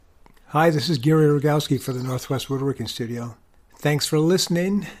Hi, this is Gary Rogowski for the Northwest Woodworking Studio. Thanks for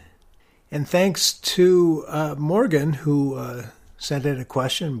listening, and thanks to Morgan, who sent in a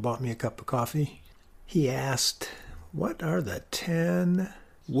question and bought me a cup of coffee. He asked, what are the 10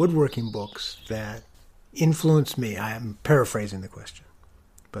 woodworking books that influenced me? I am paraphrasing the question,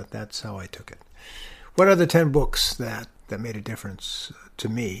 but that's how I took it. What are the 10 books that made a difference to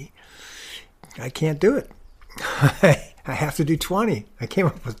me? I can't do it. I have to do 20. I came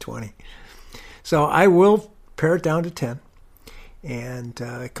up with 20. So I will pare it down to 10. And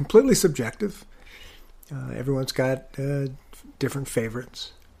completely subjective. Everyone's got different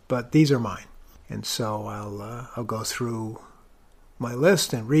favorites, but these are mine. And so I'll go through my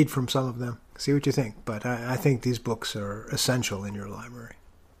list and read from some of them, see what you think. But I think these books are essential in your library.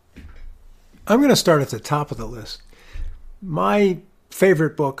 I'm going to start at the top of the list. My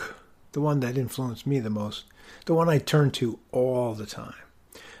favorite book, the one that influenced me the most, the one I turned to all the time,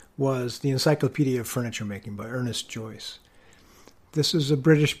 was the Encyclopedia of Furniture Making by Ernest Joyce. This is a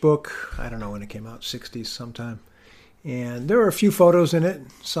British book. I don't know when it came out, 60s sometime. And there were a few photos in it.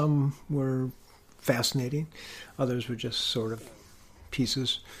 Some were fascinating. Others were just sort of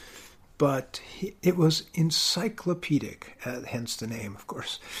pieces. But it was encyclopedic, hence the name, of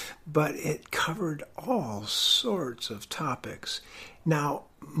course. But it covered all sorts of topics. Now,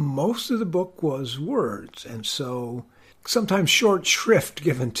 most of the book was words, and so sometimes short shrift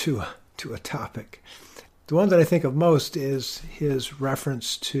given to a topic. The one that I think of most is his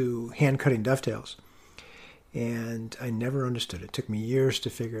reference to hand-cutting dovetails. And I never understood it. It took me years to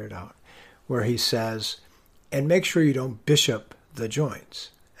figure it out. Where he says, and make sure you don't bishop the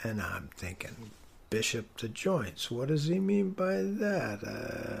joints. And I'm thinking, bishop the joints? What does he mean by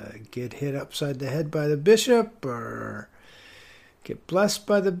that? Get hit upside the head by the bishop? Or get blessed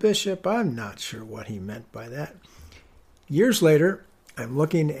by the bishop? I'm not sure what he meant by that. Years later, I'm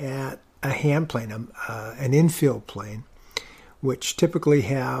looking at a hand plane, an infill plane, which typically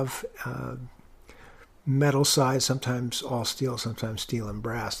have metal sides, sometimes all steel, sometimes steel and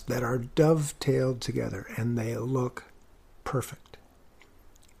brass, that are dovetailed together, and they look perfect.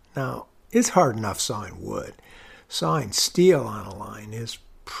 Now, it's hard enough sawing wood. Sawing steel on a line is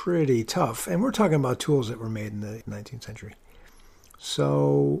pretty tough, and we're talking about tools that were made in the 19th century.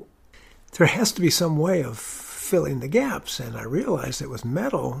 So there has to be some way of filling the gaps, and I realized that with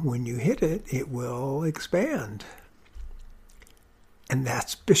metal, when you hit it, it will expand. And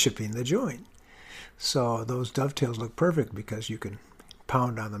that's bishoping the joint. So those dovetails look perfect because you can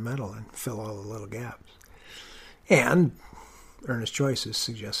pound on the metal and fill all the little gaps. And Ernest Joyce is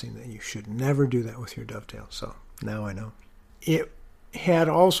suggesting that you should never do that with your dovetail. So now I know. It had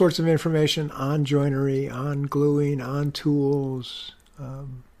all sorts of information on joinery, on gluing, on tools.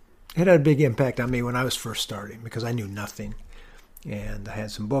 It had a big impact on me when I was first starting because I knew nothing. And I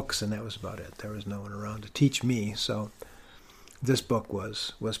had some books, and that was about it. There was no one around to teach me. So this book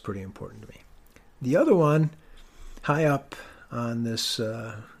was pretty important to me. The other one, high up on this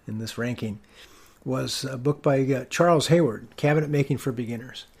in this ranking, was a book by Charles Hayward, Cabinetmaking for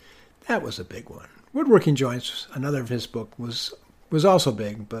Beginners. That was a big one. Woodworking Joints, another of his book, was also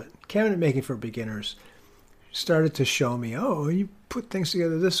big, but Cabinetmaking for Beginners started to show me, oh, you put things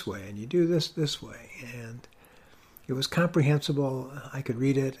together this way, and you do this way. And it was comprehensible. I could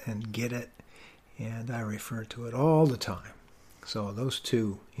read it and get it, and I refer to it all the time. So those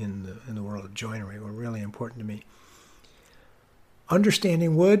two in the world of joinery were really important to me.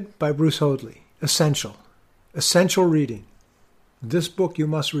 Understanding Wood by Bruce Hoadley. Essential reading. This book you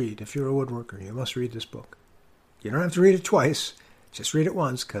must read. If you're a woodworker, you must read this book. You don't have to read it twice. Just read it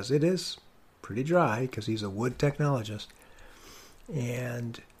once because it is pretty dry because he's a wood technologist.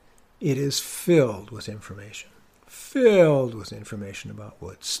 And it is filled with information. Filled with information about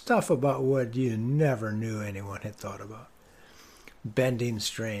wood. Stuff about wood you never knew anyone had thought about. Bending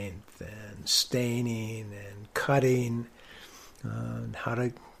strength and staining and cutting. And how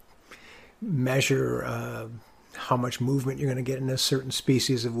to measure how much movement you're going to get in a certain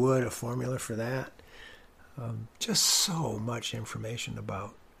species of wood, a formula for that. Just so much information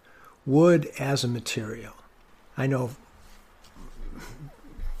about wood as a material. I know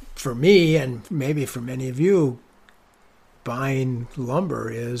for me, and maybe for many of you, buying lumber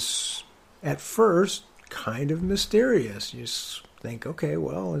is, at first, kind of mysterious. You just think, okay,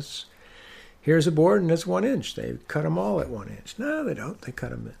 well, here's a board and it's 1 inch. They cut them all at 1 inch. No, they don't. They cut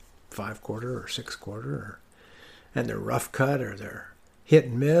them at 5/4 or 6/4, and they're rough cut, or they're hit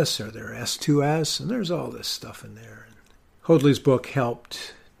and miss, or they're S2S, and there's all this stuff in there. And Hoadley's book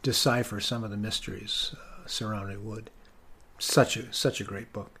helped decipher some of the mysteries surrounding wood. Such a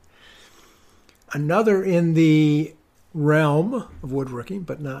great book. Another in the realm of woodworking,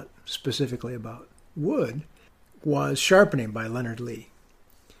 but not specifically about wood, was Sharpening by Leonard Lee.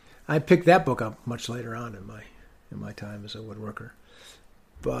 I picked that book up much later on in my time as a woodworker.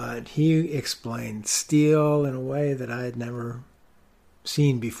 But he explained steel in a way that I had never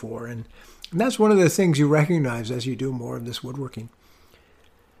seen before. And that's one of the things you recognize as you do more of this woodworking.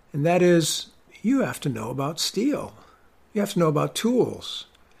 And that is, you have to know about steel. You have to know about tools.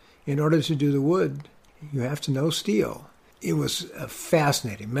 In order to do the wood, you have to know steel. It was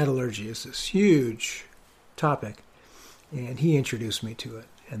fascinating. Metallurgy is this huge topic. And he introduced me to it.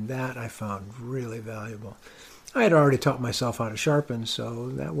 And that I found really valuable. I had already taught myself how to sharpen, so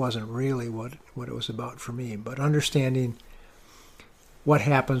that wasn't really what it was about for me. But understanding what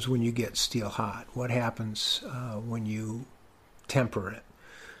happens when you get steel hot, what happens when you temper it,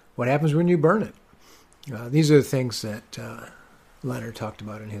 what happens when you burn it. These are the things that Leonard talked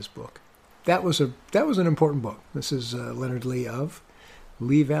about in his book. That was an important book. This is Leonard Lee of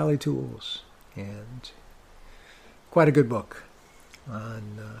Lee Valley Tools, and quite a good book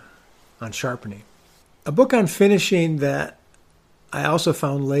on sharpening. A book on finishing that I also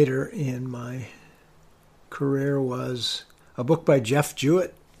found later in my career was a book by Jeff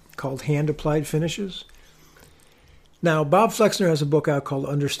Jewett called Hand Applied Finishes. Now, Bob Flexner has a book out called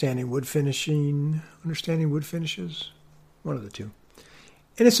Understanding Wood Finishes, one of the two.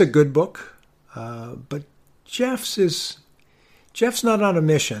 And it's a good book, but Jeff's not on a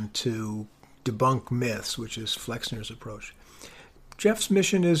mission to debunk myths, which is Flexner's approach. Jeff's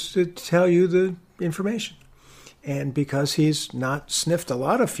mission is to tell you the information. And because he's not sniffed a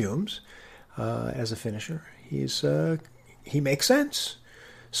lot of fumes as a finisher, he makes sense.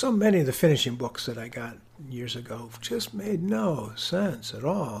 So many of the finishing books that I got years ago just made no sense at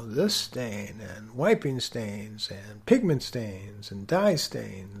all. This stain and wiping stains and pigment stains and dye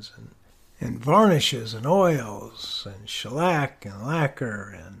stains and varnishes and oils and shellac and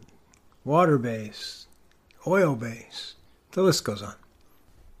lacquer and water-based, oil-based. The list goes on.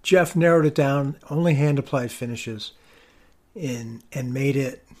 Jeff narrowed it down, only hand-applied finishes, and made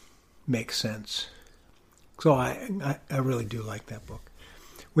it make sense. So I really do like that book.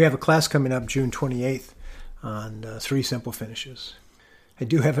 We have a class coming up June 28th on 3 simple finishes. I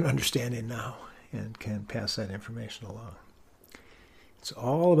do have an understanding now and can pass that information along. It's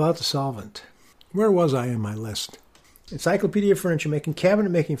all about the solvent. Where was I in my list? Encyclopedia of Furniture Making, Cabinet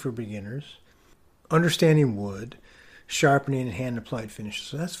Making for Beginners, Understanding Wood, Sharpening, and Hand-Applied Finishes.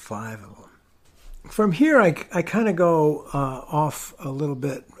 So that's 5 of them. From here, I kind of go off a little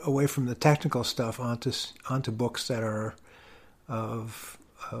bit away from the technical stuff onto books that are of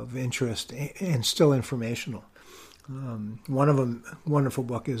interest and still informational. One of them, wonderful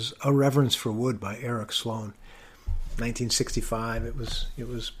book, is A Reverence for Wood by Eric Sloane. 1965 it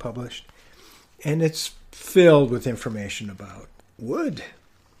was published. And it's filled with information about wood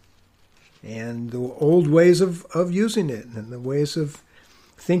and the old ways of using it and the ways of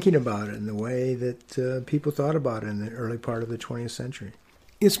thinking about it and the way that people thought about it in the early part of the 20th century.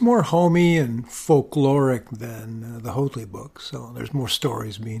 It's more homey and folkloric than the Hoadley book, so there's more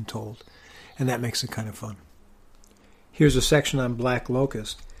stories being told, and that makes it kind of fun. Here's a section on black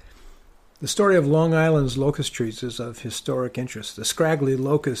locust. The story of Long Island's locust trees is of historic interest. The scraggly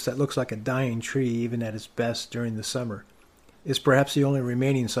locust that looks like a dying tree even at its best during the summer is perhaps the only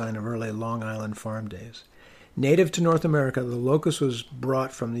remaining sign of early Long Island farm days. Native to North America, the locust was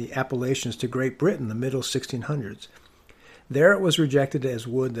brought from the Appalachians to Great Britain in the middle 1600s. There it was rejected as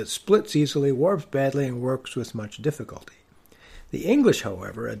wood that splits easily, warps badly, and works with much difficulty. The English,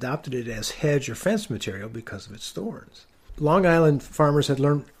 however, adopted it as hedge or fence material because of its thorns. Long Island farmers had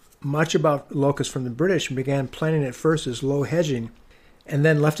learned much about locust from the British and began planting it first as low hedging and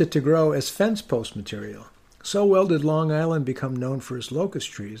then left it to grow as fence post material. So well did Long Island become known for its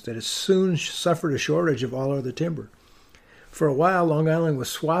locust trees that it soon suffered a shortage of all other timber. For a while, Long Island was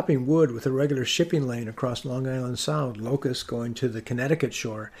swapping wood with a regular shipping lane across Long Island Sound, locust going to the Connecticut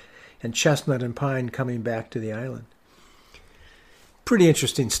shore and chestnut and pine coming back to the island. Pretty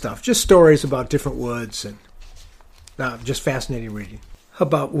interesting stuff. Just stories about different woods and just fascinating reading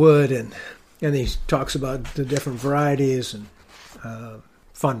about wood, and he talks about the different varieties and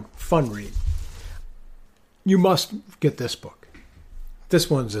fun read. You must get this book. This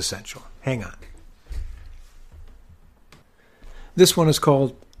one's essential. Hang on. This one is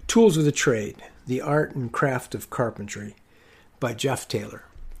called Tools of the Trade, The Art and Craft of Carpentry by Jeff Taylor.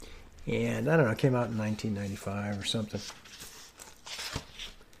 And I don't know, it came out in 1995 or something.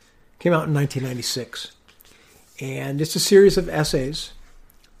 Came out in 1996. And it's a series of essays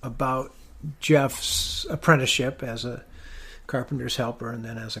about Jeff's apprenticeship as a carpenter's helper and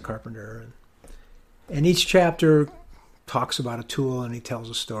then as a carpenter. And each chapter talks about a tool and he tells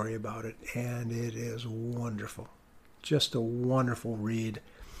a story about it, and it is wonderful. Just a wonderful read,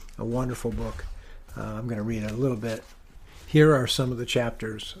 a wonderful book. I'm going to read a little bit. Here are some of the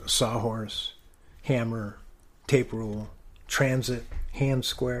chapters: sawhorse, hammer, tape rule, transit, hand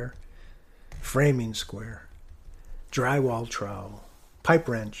square, framing square, drywall trowel, pipe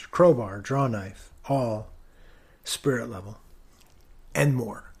wrench, crowbar, draw knife, awl, spirit level, and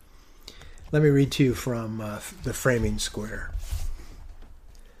more. Let me read to you from the framing square.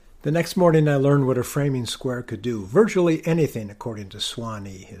 The next morning I learned what a framing square could do. Virtually anything, according to Sloane,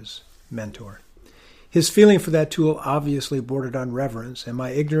 his mentor. His feeling for that tool obviously bordered on reverence, and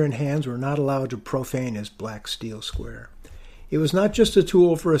my ignorant hands were not allowed to profane his black steel square. It was not just a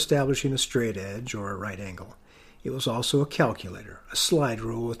tool for establishing a straight edge or a right angle. It was also a calculator, a slide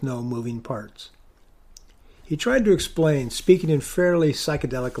rule with no moving parts. He tried to explain, speaking in fairly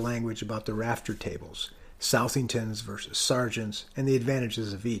psychedelic language, about the rafter tables, Southingtons versus Sargents, and the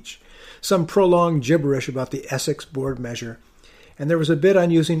advantages of each. Some prolonged gibberish about the Essex board measure, and there was a bit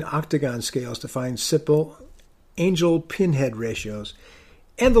on using octagon scales to find simple angel pinhead ratios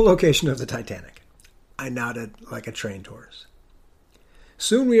and the location of the Titanic. I nodded like a trained horse.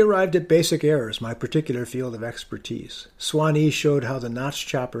 Soon we arrived at basic errors, my particular field of expertise. Swanee showed how the notch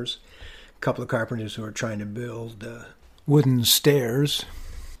choppers, a couple of carpenters who were trying to build wooden stairs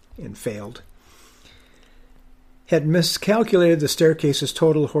and failed, had miscalculated the staircase's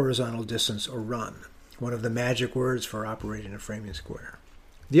total horizontal distance, or run, one of the magic words for operating a framing square.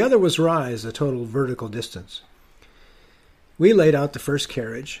 The other was rise, the total vertical distance. We laid out the first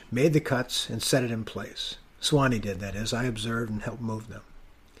carriage, made the cuts, and set it in place. Swanee did, that is. I observed and helped move them.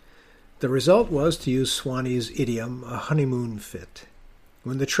 The result was, to use Swanee's idiom, a honeymoon fit.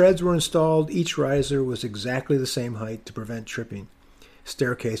 When the treads were installed, each riser was exactly the same height to prevent tripping.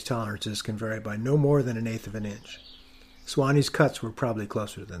 Staircase tolerances can vary by no more than 1/8 of an inch. Swanee's cuts were probably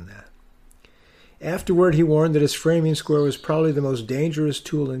closer than that. Afterward, he warned that his framing square was probably the most dangerous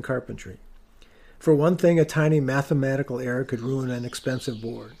tool in carpentry. For one thing, a tiny mathematical error could ruin an expensive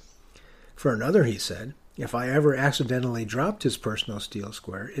board. For another, he said, if I ever accidentally dropped his personal steel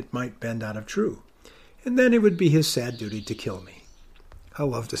square, it might bend out of true, and then it would be his sad duty to kill me. I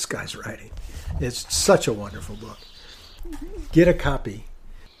love this guy's writing. It's such a wonderful book. Get a copy.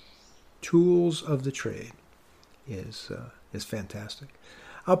 Tools of the Trade is fantastic.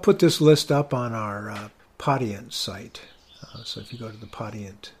 I'll put this list up on our Podiant site. So if you go to the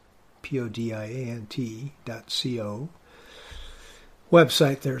Podiant, podiant.co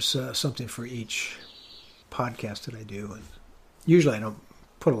website, there's something for each podcast that I do. And usually I don't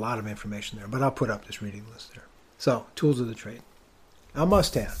put a lot of information there, but I'll put up this reading list there. So, Tools of the Trade. A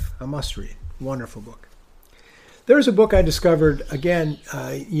must-have, a must-read. Wonderful book. There's a book I discovered, again,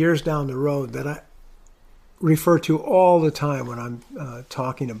 years down the road that I refer to all the time when I'm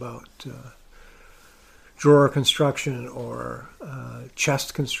talking about drawer construction or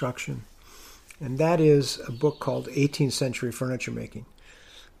chest construction. And that is a book called 18th Century Furniture Making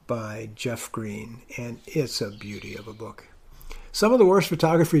by Jeff Greene. And it's a beauty of a book. Some of the worst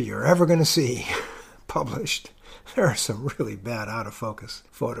photography you're ever going to see published. There are some really bad out-of-focus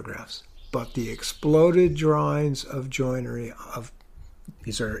photographs. But the exploded drawings of joinery,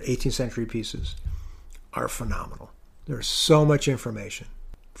 these are 18th century pieces, are phenomenal. There's so much information.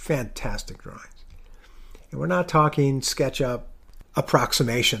 Fantastic drawings. And we're not talking SketchUp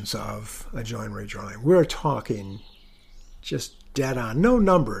approximations of a joinery drawing. We're talking just dead on. No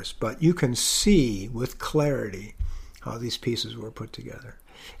numbers, but you can see with clarity how these pieces were put together.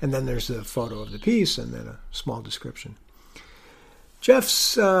 And then there's a photo of the piece and then a small description.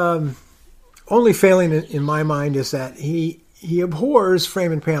 Jeff's only failing in my mind is that he abhors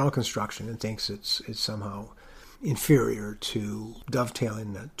frame and panel construction and thinks it's somehow inferior to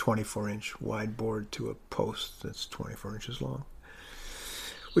dovetailing a 24-inch wide board to a post that's 24 inches long,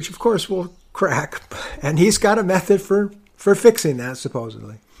 which of course will crack. And he's got a method for fixing that,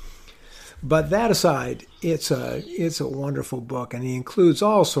 supposedly. But that aside, it's a wonderful book, and he includes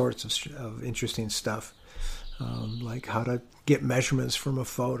all sorts of interesting stuff, like how to get measurements from a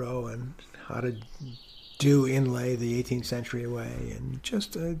photo and how to do inlay the 18th century way, and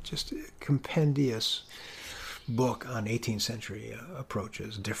just a compendious book on 18th century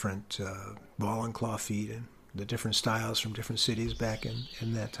approaches, different ball and claw feet, and the different styles from different cities back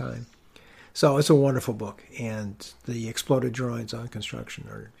in that time. So it's a wonderful book, and the exploded drawings on construction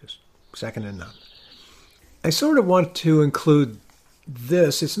are just second to none. I sort of want to include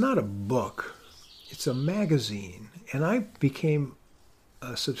this. It's not a book. It's a magazine. And I became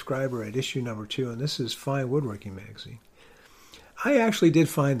a subscriber at issue number 2, and this is Fine Woodworking Magazine. I actually did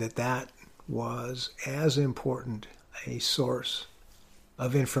find that was as important a source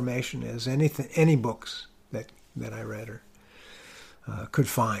of information as any books that I read or could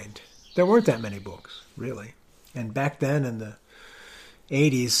find. There weren't that many books, really. And back then in the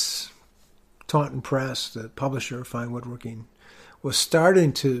 80s, Taunton Press, the publisher of Fine Woodworking, was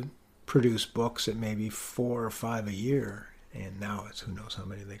starting to produce books at maybe 4 or 5 a year. And now it's who knows how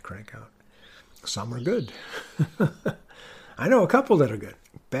many they crank out. Some are good. I know a couple that are good.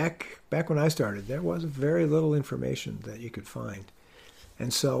 Back when I started, there was very little information that you could find.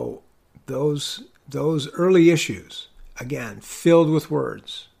 And so those early issues, again, filled with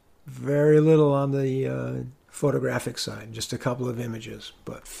words, very little on the photographic side, just a couple of images,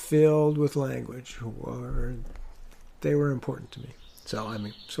 but filled with language, they were important to me. So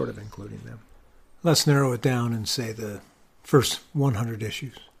I'm sort of including them. Let's narrow it down and say the first 100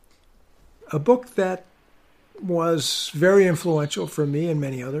 issues. A book that was very influential for me and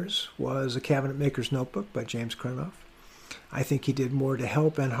many others was A Cabinetmaker's Notebook by James Krenov. I think he did more to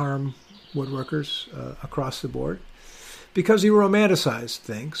help and harm woodworkers across the board because he romanticized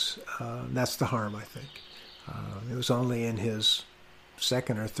things. That's the harm, I think. It was only in his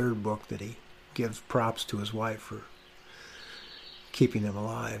second or third book that he gives props to his wife for keeping him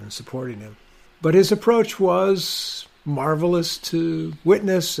alive and supporting him. But his approach was marvelous to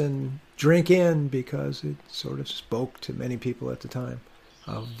witness and drink in because it sort of spoke to many people at the time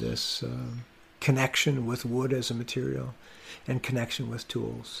of this connection with wood as a material and connection with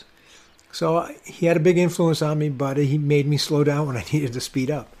tools. So he had a big influence on me, but he made me slow down when I needed to speed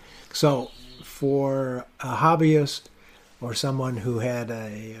up. So for a hobbyist or someone who had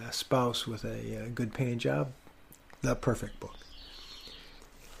a spouse with a good paying job, the perfect book.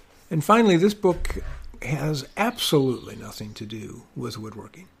 And finally, this book has absolutely nothing to do with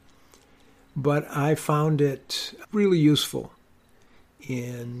woodworking. But I found it really useful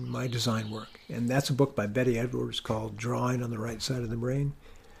in my design work. And that's a book by Betty Edwards called Drawing on the Right Side of the Brain.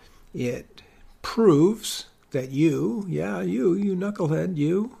 It proves that you knucklehead,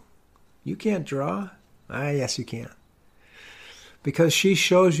 you can't draw. Yes, you can. Because she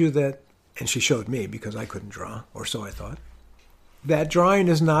shows you that, and she showed me because I couldn't draw, or so I thought, that drawing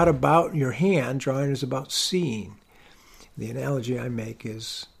is not about your hand, drawing is about seeing. The analogy I make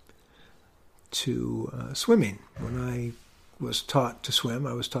is to swimming. When I was taught to swim,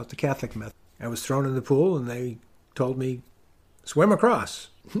 I was taught the Catholic method. I was thrown in the pool and they told me, swim across.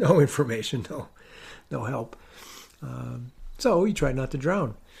 No information, no help. So you try not to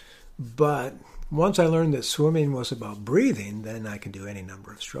drown. But once I learned that swimming was about breathing, then I could do any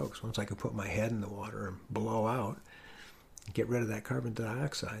number of strokes. Once I could put my head in the water and blow out, get rid of that carbon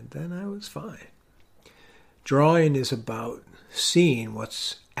dioxide, then I was fine. Drawing is about seeing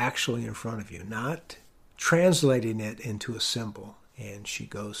what's actually in front of you, not translating it into a symbol. And she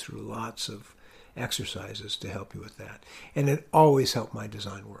goes through lots of exercises to help you with that. And it always helped my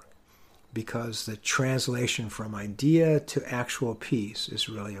design work because the translation from idea to actual piece is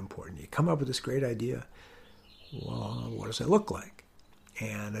really important. You come up with this great idea. Well, what does it look like?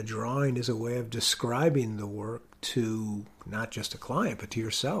 And a drawing is a way of describing the work to not just a client, but to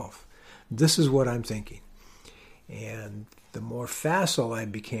yourself. This is what I'm thinking. And the more facile I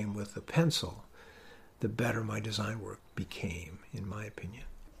became with the pencil, the better my design work became, in my opinion.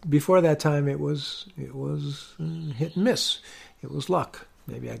 Before that time, it was hit and miss. It was luck.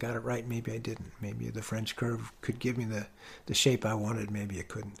 Maybe I got it right, maybe I didn't. Maybe the French curve could give me the shape I wanted, maybe it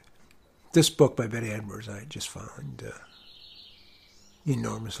couldn't. This book by Betty Edwards I just found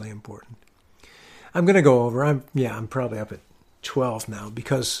enormously important. I'm going to go over, I'm probably up at 12 now,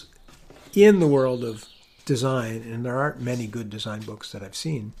 because in the world of design, and there aren't many good design books that I've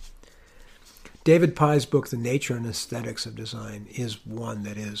seen, David Pye's book, The Nature and Aesthetics of Design, is one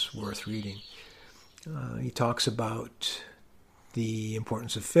that is worth reading. He talks about the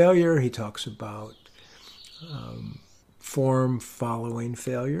importance of failure. He talks about form following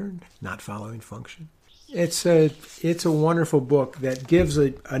failure, not following function. It's a wonderful book that gives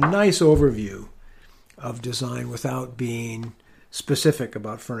a nice overview of design without being specific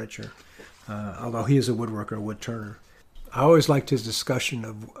about furniture, although he is a woodworker, a wood turner. I always liked his discussion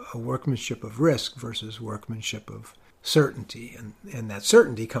of a workmanship of risk versus workmanship of certainty, and that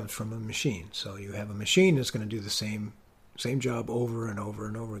certainty comes from a machine. So you have a machine that's going to do the same job over and over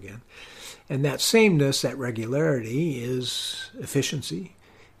and over again. And that sameness, that regularity, is efficiency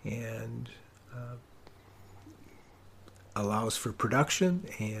and allows for production,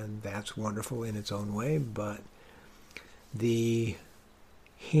 and that's wonderful in its own way. But the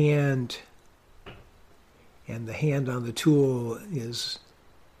hand and the hand on the tool is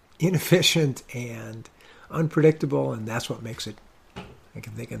inefficient and unpredictable, and that's what makes it, I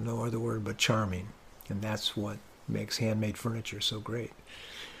can think of no other word but charming. And that's what makes handmade furniture so great.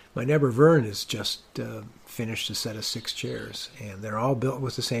 My neighbor Vern has just finished a set of 6 chairs, and they're all built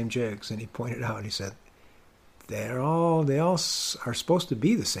with the same jigs. And he pointed out, he said, they all are supposed to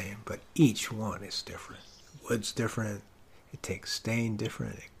be the same, but each one is different. Wood's different. It takes stain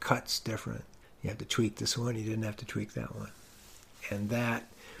different. It cuts different. You have to tweak this one. You didn't have to tweak that one. And that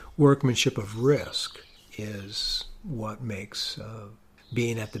workmanship of risk is what makes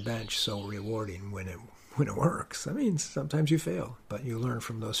being at the bench so rewarding when it works. I mean, sometimes you fail, but you learn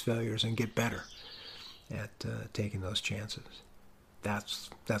from those failures and get better at taking those chances. That's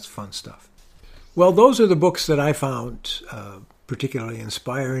fun stuff. Well, those are the books that I found particularly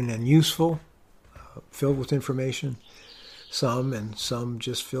inspiring and useful, filled with information, some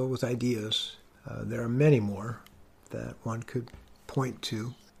just filled with ideas. There are many more that one could point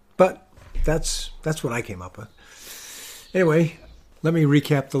to, but that's what I came up with. Anyway, let me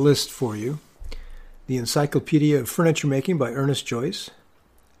recap the list for you. The Encyclopedia of Furniture Making by Ernest Joyce,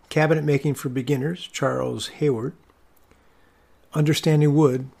 Cabinetmaking for Beginners, Charles Hayward, Understanding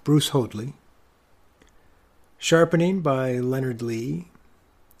Wood, Bruce Hoadley, Sharpening by Leonard Lee,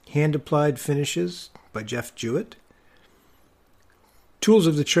 Hand Applied Finishes by Jeff Jewett, Tools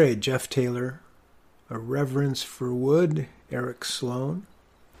of the Trade, Jeff Taylor, A Reverence for Wood, Eric Sloane,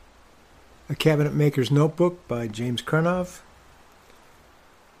 A Cabinetmaker's Notebook by James Krenov,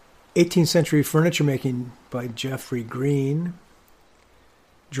 18th Century Furniture Making by Jeffrey Greene,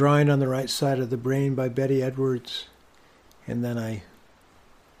 Drawing on the Right Side of the Brain by Betty Edwards, and then I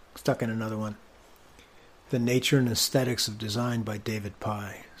stuck in another one, The Nature and Aesthetics of Design by David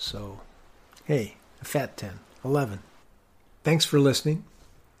Pye. So, hey, a fat 10, 11. Thanks for listening.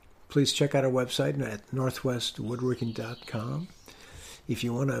 Please check out our website at northwestwoodworking.com. If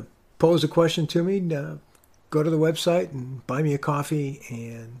you want to pose a question to me, go to the website and buy me a coffee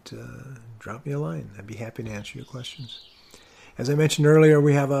and drop me a line. I'd be happy to answer your questions. As I mentioned earlier,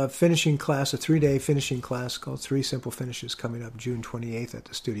 we have a finishing class, a 3-day finishing class called 3 Simple Finishes coming up June 28th at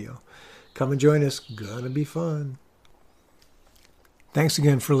the studio. Come and join us. Gonna be fun. Thanks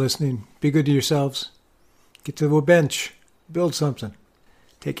again for listening. Be good to yourselves. Get to the bench. Build something.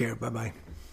 Take care. Bye-bye.